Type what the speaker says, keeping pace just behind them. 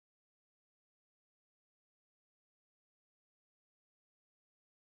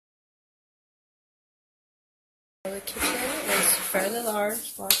The kitchen is fairly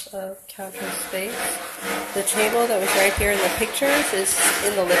large, lots of counter space. The table that was right here in the pictures is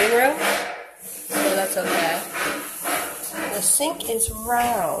in the living room, so that's okay. The sink is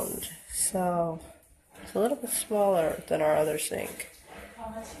round, so it's a little bit smaller than our other sink.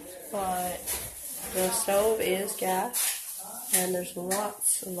 But the stove is gas, and there's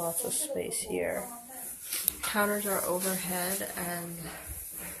lots and lots of space here. Counters are overhead, and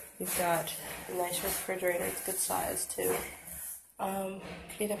we've got a nice refrigerator. It's good size too. Could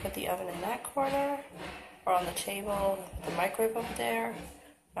either put the oven in that corner or on the table. The microwave over there.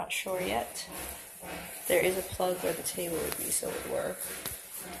 Not sure yet. There is a plug where the table would be, so it would work.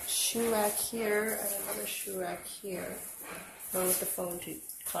 Shoe rack here and another shoe rack here. One with the phone to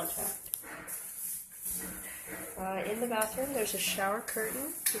contact. In the bathroom, there's a shower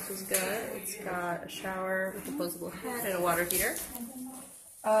curtain, which is good. It's got a shower with opposable head and a water heater.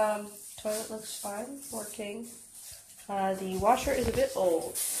 Toilet looks fine, working. The washer is a bit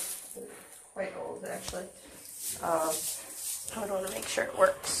old, quite old actually. I would want to make sure it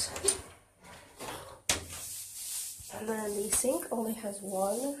works. And then the sink only has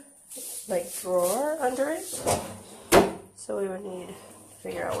one, drawer under it, so we would need to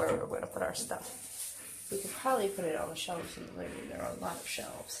figure out where we're going to put our stuff. We could probably put it on the shelves in the living room. There are a lot of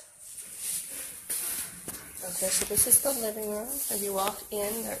shelves. Okay, so this is the living room. As you walk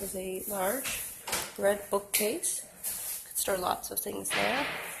in, there is a large red bookcase. You could store lots of things there,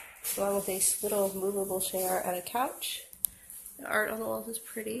 along with a little movable chair and a couch. The art on the walls is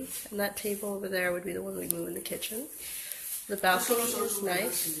pretty, and that table over there would be the one we move in the kitchen. The balcony is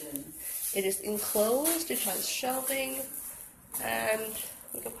nice. It is enclosed, it has shelving, and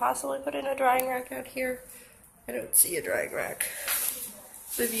we could possibly put in a drying rack out here. I don't see a drying rack.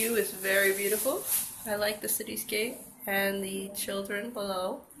 The view is very beautiful. I like the cityscape and the children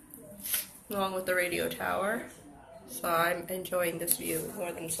below, along with the radio tower. So I'm enjoying this view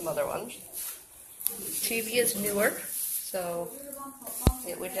more than some other ones. TV is newer, so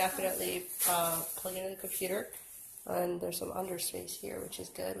it would definitely plug into the computer. And there's some underspace here, which is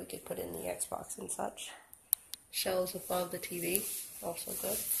good. We could put in the Xbox and such. Shelves above the TV, also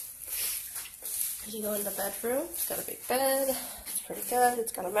good. As you go in the bedroom, it's got a big bed. It's pretty good.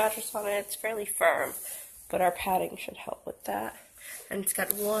 It's got a mattress on it. It's fairly firm, but our padding should help with that. And it's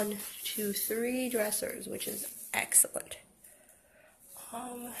got 1, 2, 3 dressers, which is excellent.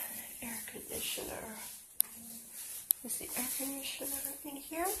 Air conditioner. Is the air conditioner in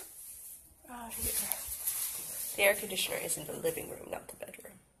here? Here. The air conditioner is in the living room, not the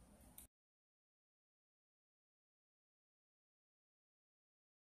bedroom.